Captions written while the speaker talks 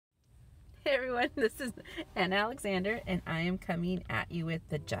Hey everyone, this is Anna Alexander, and I am coming at you with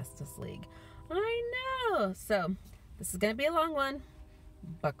the Justice League. I know! So, this is going to be a long one.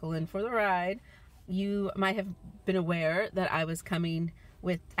 Buckle in for the ride. You might have been aware that I was coming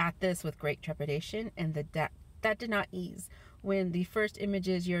at this with great trepidation, and that did not ease when the first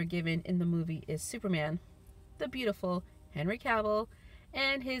images you're given in the movie is Superman, the beautiful Henry Cavill,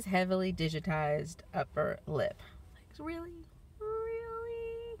 and his heavily digitized upper lip. Like, really?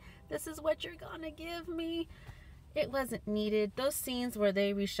 This is what you're gonna give me? It wasn't needed. Those scenes where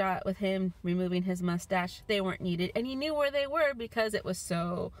they reshot with him removing his mustache, they weren't needed. And you knew where they were because it was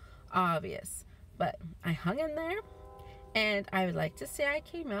so obvious. But I hung in there, and I would like to say I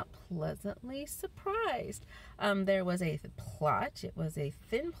came out pleasantly surprised. There was a plot. It was a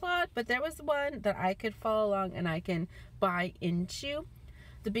thin plot, but there was one that I could follow along and I can buy into.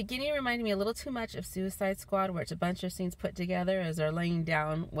 The beginning reminded me a little too much of Suicide Squad, where it's a bunch of scenes put together as they're laying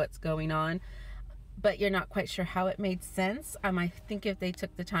down what's going on, but you're not quite sure how it made sense. I think if they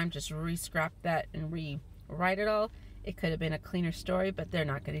took the time to just re-scrap that and rewrite it all, it could have been a cleaner story, but they're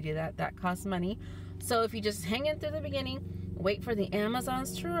not going to do that. That costs money. So if you just hang in through the beginning, wait for the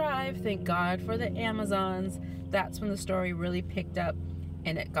Amazons to arrive, thank God for the Amazons, that's when the story really picked up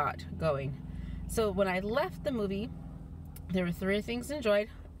and it got going. So when I left the movie, there were three things I enjoyed,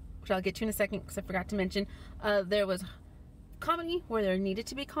 which I'll get to in a second because I forgot to mention. There was comedy where there needed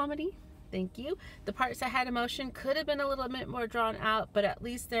to be comedy. Thank you. The parts that had emotion could have been a little bit more drawn out, but at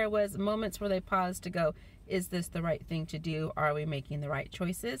least there was moments where they paused to go, is this the right thing to do? Are we making the right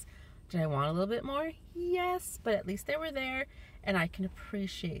choices? Did I want a little bit more? Yes, but at least they were there, and I can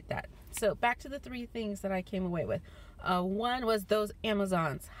appreciate that. So back to the three things that I came away with. One was those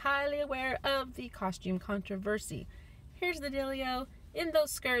Amazons, highly aware of the costume controversy. Here's the dealio. In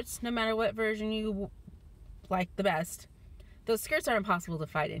those skirts, no matter what version you like the best, those skirts are impossible to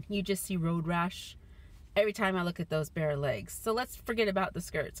fight in. You just see road rash every time I look at those bare legs. So let's forget about the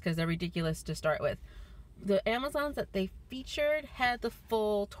skirts because they're ridiculous to start with. The Amazons that they featured had the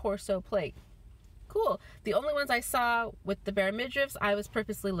full torso plate. Cool. The only ones I saw with the bare midriffs, I was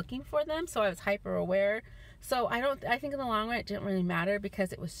purposely looking for them, so I was hyper aware. So I think in the long run it didn't really matter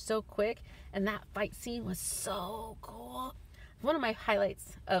because it was so quick, and that fight scene was so cool. One of my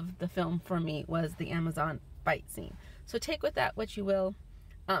highlights of the film for me was the Amazon fight scene. So take with that what you will.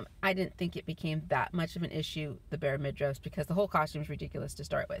 I didn't think it became that much of an issue, the bare midriffs, because the whole costume is ridiculous to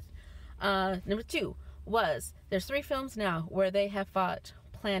start with. Number two was, there's three films now where they have fought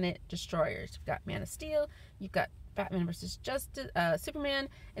planet destroyers. You've got Man of Steel, you've got Batman versus Superman,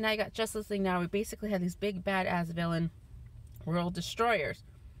 and now you got Justice League now. We basically have these big badass villain world destroyers.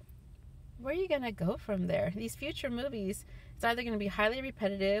 Where are you going to go from there? These future movies, it's either going to be highly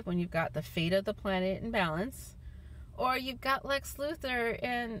repetitive when you've got the fate of the planet in balance, or you've got Lex Luthor,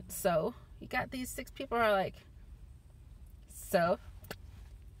 and so you got these six people who are like, so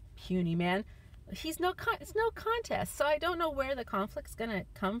puny man. It's no contest. So I don't know where the conflict's gonna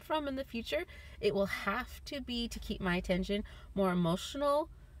come from in the future. It will have to be, to keep my attention, more emotional,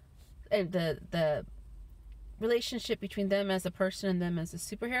 and the relationship between them as a person and them as a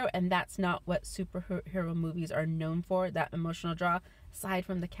superhero, and that's not what superhero movies are known for, that emotional draw, aside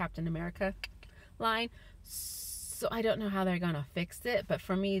from the Captain America line. So I don't know how they're gonna fix it, but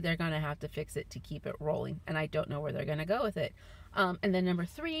for me, they're gonna have to fix it to keep it rolling, and I don't know where they're gonna go with it. And then number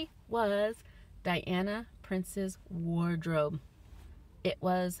three was Diana Prince's wardrobe. It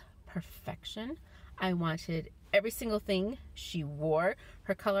was perfection. I wanted every single thing she wore.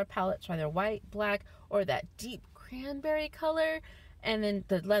 Her color palette's either white, black, or that deep cranberry color, and then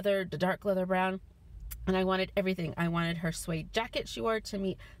the dark leather brown. And I wanted everything. I wanted her suede jacket she wore to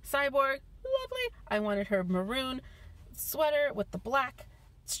meet Cyborg. Lovely. I wanted her maroon sweater with the black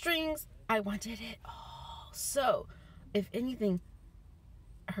strings. I wanted it all. So, if anything,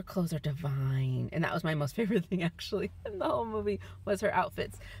 her clothes are divine, and that was my most favorite thing actually in the whole movie, was her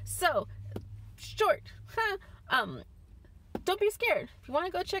outfits. So short, don't be scared. If you want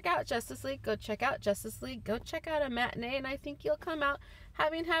to go check out Justice League, go check out Justice League. Go check out a matinee, and I think you'll come out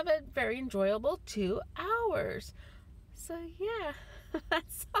have a very enjoyable 2 hours. So yeah,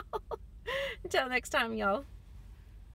 that's all. Until next time, y'all.